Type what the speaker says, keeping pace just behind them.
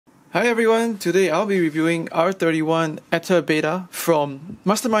Hi everyone, today I'll be reviewing R31 Ater Beta from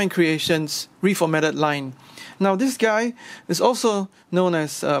Mastermind Creations reformatted line. Now this guy is also known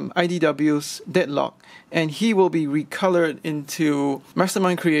as IDW's Deadlock, and he will be recolored into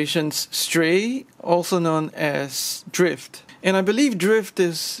Mastermind Creations Stray, also known as Drift. And I believe Drift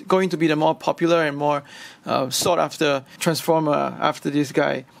is going to be the more popular and more sought after transformer after this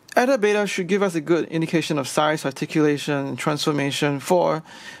guy. Ater Beta should give us a good indication of size, articulation, and transformation for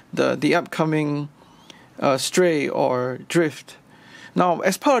the upcoming Stray or Drift. Now,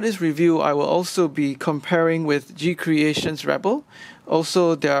 as part of this review, I will also be comparing with G Creations Rebel,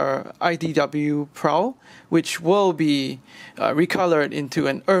 also their IDW Prowl, which will be recolored into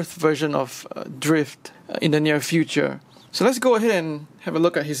an Earth version of Drift in the near future. So let's go ahead and have a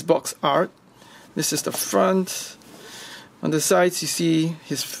look at his box art. This is the front. On the sides you see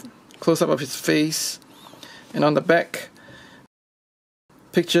his close-up of his face, and on the back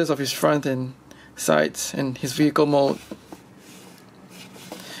pictures of his front and sides and his vehicle mode.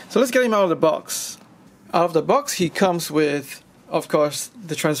 So let's get him out of the box. Out of the box he comes with, of course,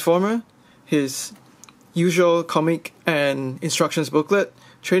 the transformer, his usual comic and instructions booklet,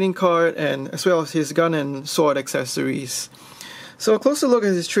 trading card, and as well as his gun and sword accessories. So a closer look at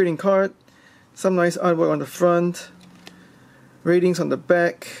his trading card, some nice artwork on the front, ratings on the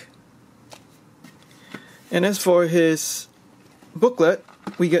back, and as for his booklet,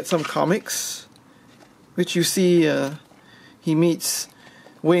 we get some comics, which you see he meets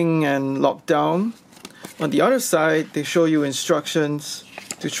Wing and Lockdown. On the other side, they show you instructions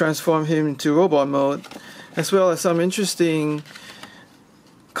to transform him into robot mode, as well as some interesting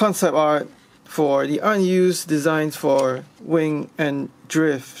concept art for the unused designs for Wing and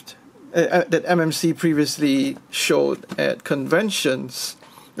Drift that MMC previously showed at conventions.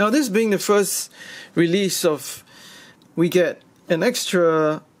 Now, this being the first release of, we get an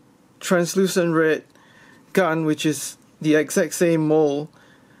extra translucent red gun, which is the exact same mold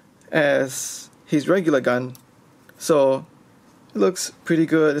as his regular gun. So it looks pretty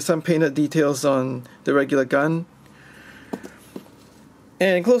good. There's some painted details on the regular gun.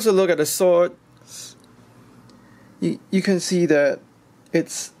 And a closer look at the sword, you can see that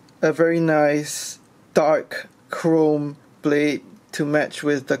it's a very nice dark chrome blade to match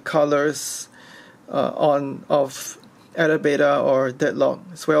with the colors of Ater Beta or Deadlock,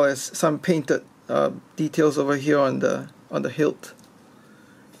 as well as some painted details over here on the hilt.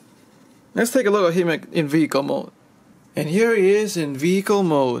 Let's take a look at him in vehicle mode. And here he is in vehicle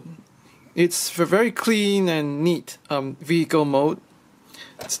mode. It's a very clean and neat vehicle mode.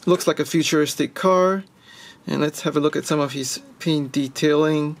 It looks like a futuristic car. And let's have a look at some of his paint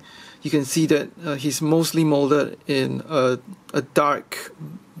detailing. You can see that he's mostly molded in a dark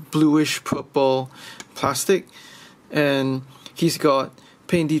bluish purple plastic, and he's got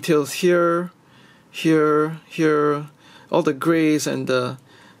paint details here, all the grays and the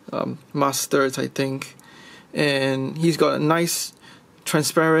mustards, I think. And he's got a nice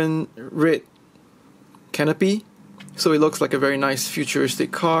transparent red canopy, so it looks like a very nice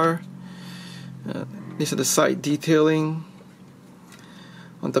futuristic car. These are the side detailing.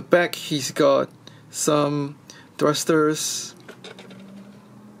 On the back he's got some thrusters,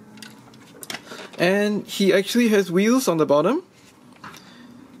 and he actually has wheels on the bottom.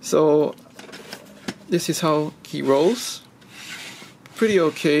 So this is how he rolls. Pretty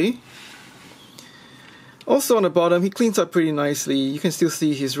okay. Also on the bottom he cleans up pretty nicely. You can still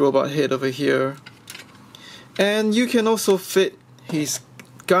see his robot head over here, and you can also fit his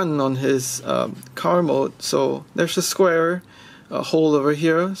gun on his car mode. So there's a square hole over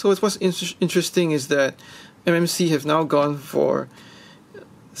here. So what's interesting is that MMC have now gone for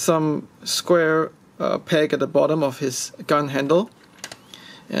some square peg at the bottom of his gun handle,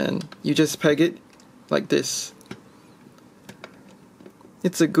 and you just peg it like this.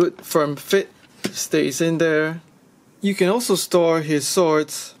 It's a good firm fit, stays in there. You can also store his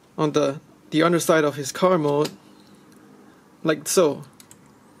swords on the underside of his car mode, like so,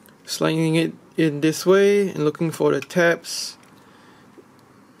 sliding it in this way and looking for the tabs.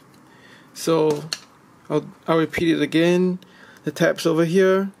 So I'll repeat it again. The tabs over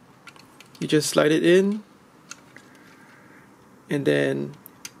here, you just slide it in and then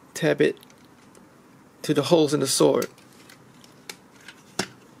tab it to the holes in the sword,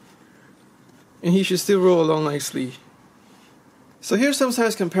 and he should still roll along nicely. So here's some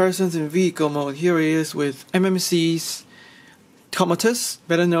size comparisons in vehicle mode. Here he is with MMC's Comatus,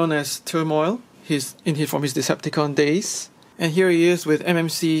 better known as Turmoil, from his Decepticon days. And here he is with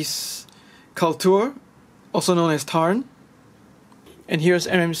MMC's Kultur, also known as Tarn. And here's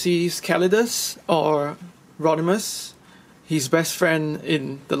MMC's Calidus, or Rodimus. his best friend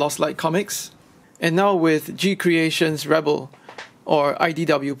in the Lost Light comics. And now with G Creations Rebel, or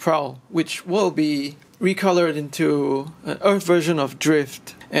IDW Prowl, which will be recolored into an Earth version of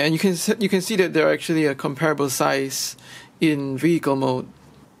Drift. And you can see that they're actually a comparable size in vehicle mode.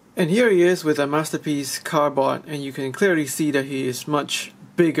 And here he is with a Masterpiece Carbot, and you can clearly see that he is much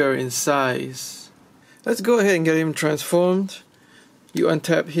bigger in size. Let's go ahead and get him transformed. You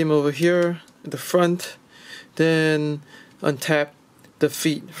untap him over here at the front, then untap the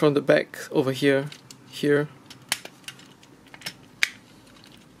feet from the back over here,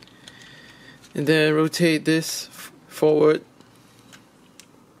 and then rotate this forward.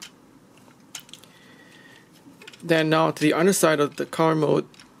 Then now to the underside of the car mode,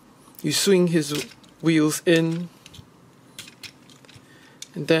 you swing his wheels in,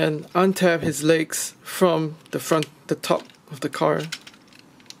 and then untap his legs from the top of the car.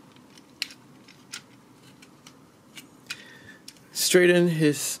 Straighten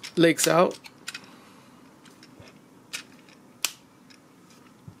his legs out.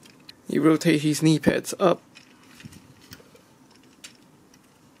 You rotate his knee pads up.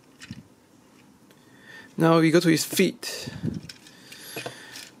 Now we go to his feet.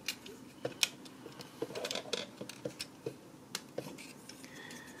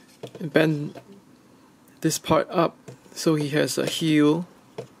 And bend this part up so he has a heel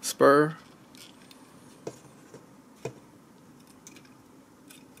spur.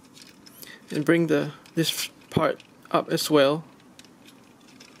 And bring this part up as well.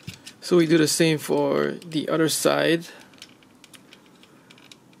 So we do the same for the other side.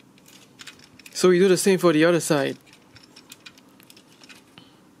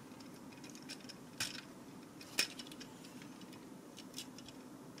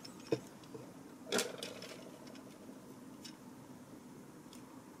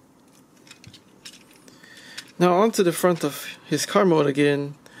 Now onto the front of his car mode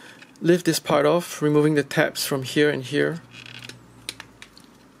again. Lift this part off, removing the tabs from here and here.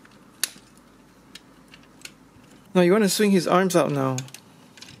 Now you want to swing his arms out now,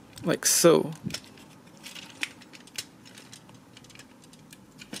 like so.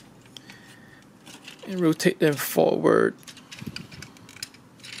 And rotate them forward.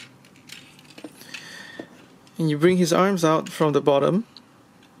 And you bring his arms out from the bottom.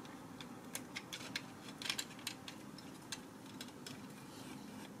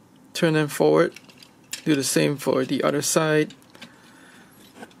 Turn them forward. Do the same for the other side.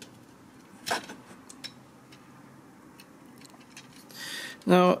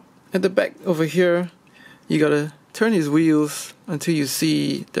 Now at the back over here, you gotta turn his wheels until you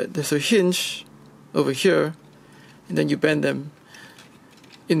see that there's a hinge over here, and then you bend them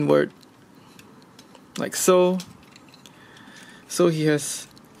inward like so. So he has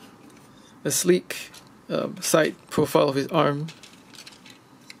a sleek side profile of his arm.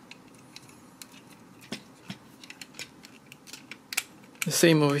 The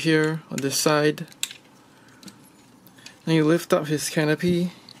same over here on this side. And you lift up his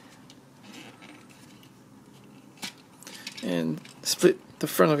canopy and split the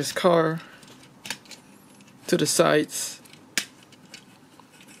front of his car to the sides.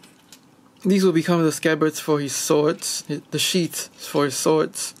 These will become the scabbards for his swords, the sheaths for his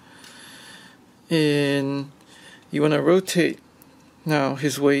swords. And you want to rotate now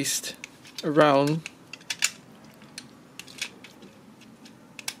his waist around.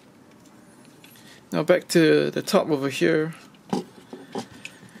 Now back to the top over here.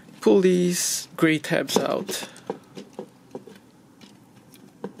 Pull these gray tabs out.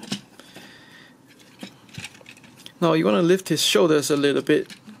 Now you want to lift his shoulders a little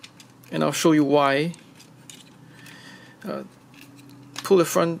bit, and I'll show you why. Pull the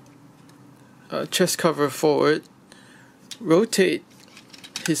front chest cover forward. Rotate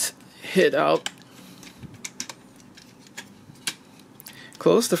his head out.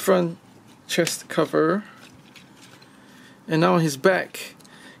 Close the front chest cover, and now on his back,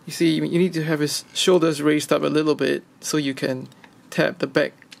 you see you need to have his shoulders raised up a little bit so you can tap the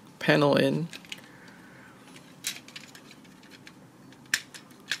back panel in.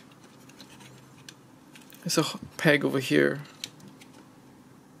 There's a peg over here.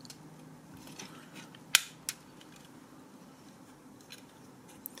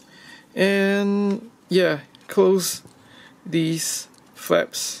 And yeah, close these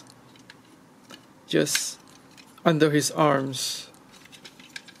flaps just under his arms.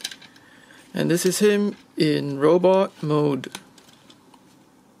 And this is him in robot mode.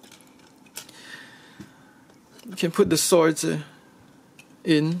 You can put the swords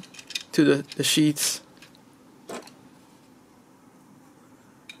in to the sheaths.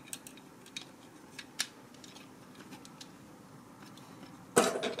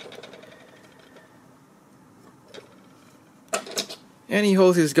 And he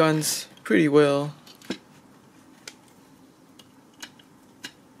holds his guns pretty well.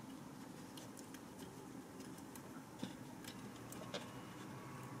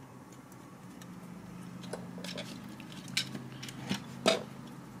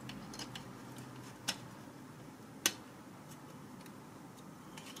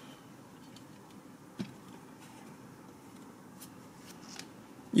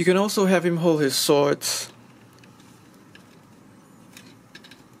 You can also have him hold his swords.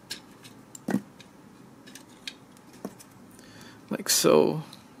 Like so.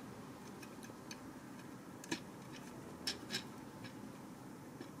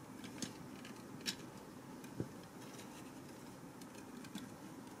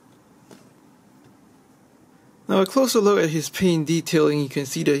 Now a closer look at his paint detailing, you can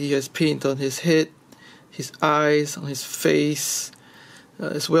see that he has paint on his head, his eyes, on his face,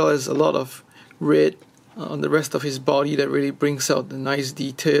 as well as a lot of red on the rest of his body that really brings out the nice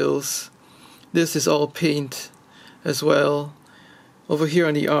details. This is all paint as well. Over here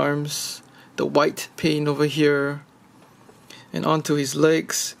on the arms, the white paint over here, and onto his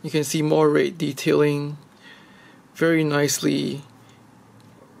legs you can see more red detailing, very nicely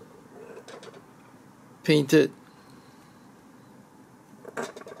painted.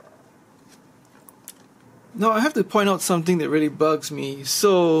 Now I have to point out something that really bugs me.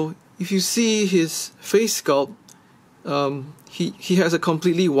 So if you see his face sculpt, he has a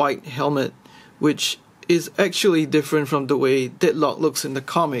completely white helmet, which is actually different from the way Deadlock looks in the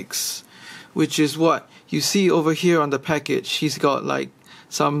comics, which is what you see over here on the package. He's got like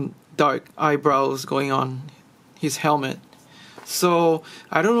some dark eyebrows going on his helmet. So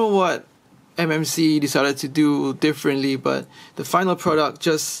I don't know what MMC decided to do differently, but the final product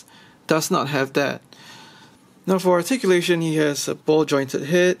just does not have that. Now for articulation, he has a ball jointed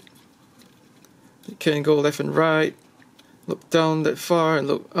head. It can go left and right, look down that far and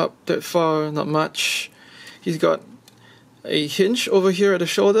look up that far, not much. He's got a hinge over here at the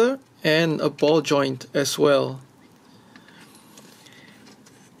shoulder and a ball joint as well.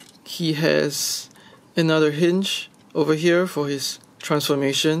 He has another hinge over here for his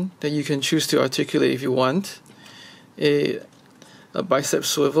transformation that you can choose to articulate if you want. A bicep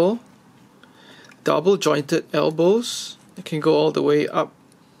swivel, double jointed elbows that can go all the way up.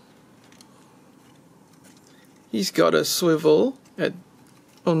 He's got a swivel at,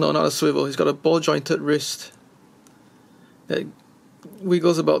 oh no, not a swivel, he's got a ball jointed wrist that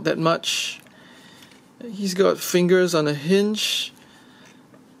wiggles about that much. He's got fingers on a hinge,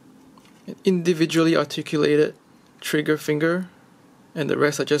 an individually articulated trigger finger, and the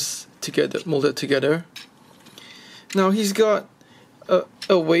rest are just molded together. Now he's got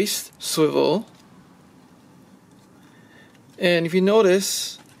a waist swivel, and if you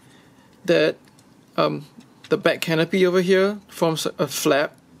notice that the back canopy over here forms a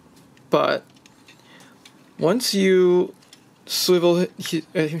flap, but once you swivel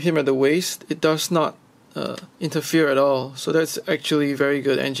him at the waist, it does not interfere at all. So that's actually very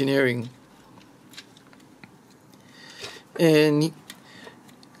good engineering. And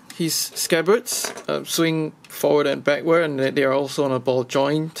his scabbards swing forward and backward, and they are also on a ball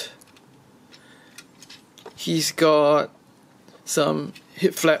joint. He's got some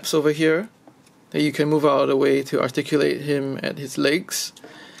hip flaps over here that you can move out of the way to articulate him at his legs.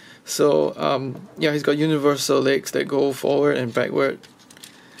 So yeah, he's got universal legs that go forward and backward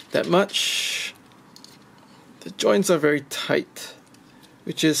that much. The joints are very tight,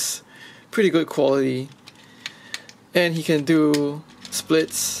 which is pretty good quality. And he can do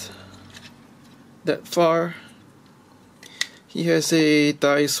splits that far. He has a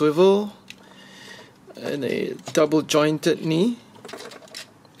thigh swivel and a double jointed knee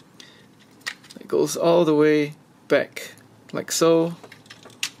that goes all the way back like so.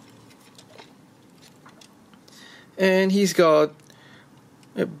 And he's got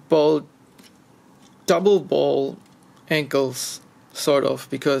a double ball ankles, sort of,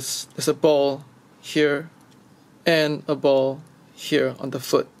 because there's a ball here and a ball here on the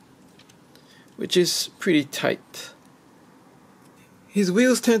foot, which is pretty tight. His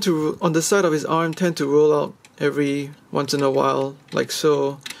wheels tend to, on the side of his arm, tend to roll out every once in a while, like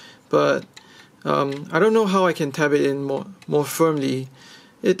so, but I don't know how I can tab it in more firmly.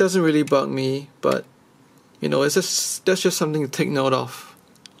 It doesn't really bug me, but you know, that's just something to take note of.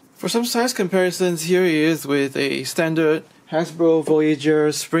 For some size comparisons, here he is with a standard Hasbro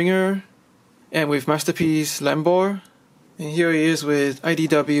Voyager Springer and with Masterpiece Lambor. And here he is with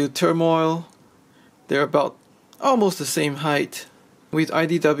IDW Turmoil. They're about almost the same height, with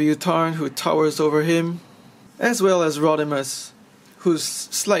IDW Tarn, who towers over him, as well as Rodimus, who's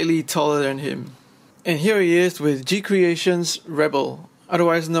slightly taller than him. And here he is with G Creations Rebel,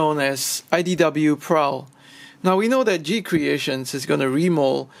 otherwise known as IDW Prowl. Now we know that G Creations is going to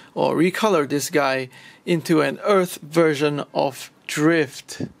remold or recolor this guy into an Earth version of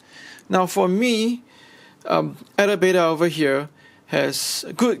Drift. Now for me, Ater Beta over here has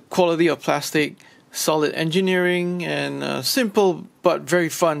good quality of plastic, solid engineering, and simple but very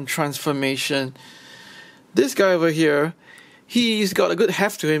fun transformation. This guy over here, he's got a good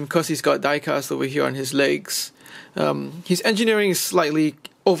heft to him because he's got die-cast over here on his legs. His engineering is slightly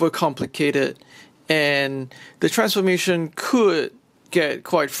overcomplicated, and the transformation could get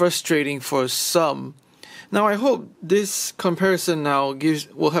quite frustrating for some. Now I hope this comparison now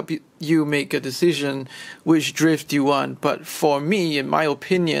will help you make a decision which drift you want, but for me, in my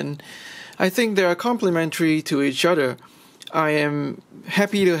opinion, I think they are complementary to each other. I am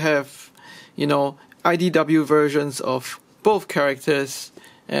happy to have, IDW versions of both characters,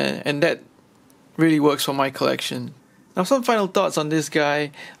 and that really works for my collection. Now some final thoughts on this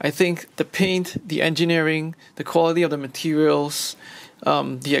guy. I think the paint, the engineering, the quality of the materials,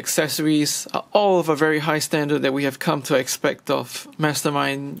 the accessories are all of a very high standard that we have come to expect of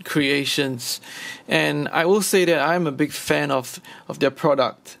Mastermind Creations. And I will say that I'm a big fan of their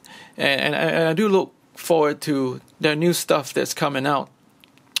product. And I do look forward to their new stuff that's coming out.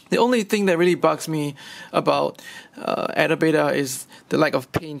 The only thing that really bugs me about Ater Beta is the lack of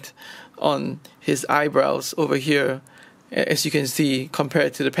paint on his eyebrows over here, as you can see,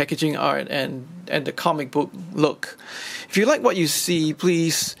 compared to the packaging art and the comic book look. If you like what you see,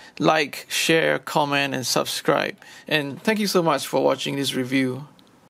 please like, share, comment, and subscribe. And thank you so much for watching this review.